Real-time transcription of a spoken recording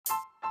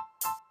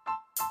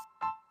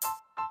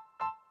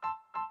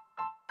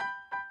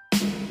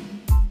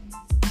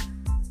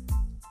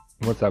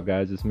What's up,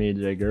 guys? It's me,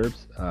 Jay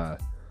Gerbs.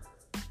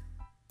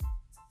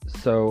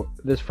 So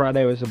this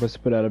Friday I was supposed to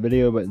put out a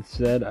video, but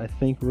instead I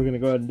think we're gonna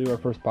go ahead and do our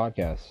first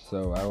podcast.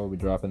 So I will be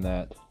dropping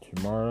that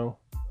tomorrow.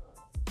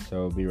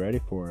 So be ready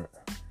for it.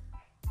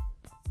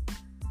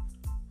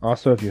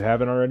 Also, if you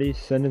haven't already,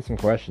 send in some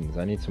questions.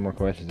 I need some more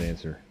questions to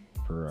answer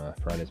for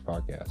Friday's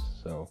podcast.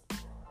 So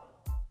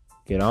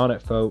get on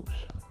it, folks.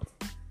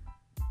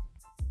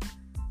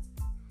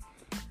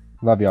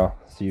 Love y'all.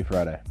 See you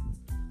Friday.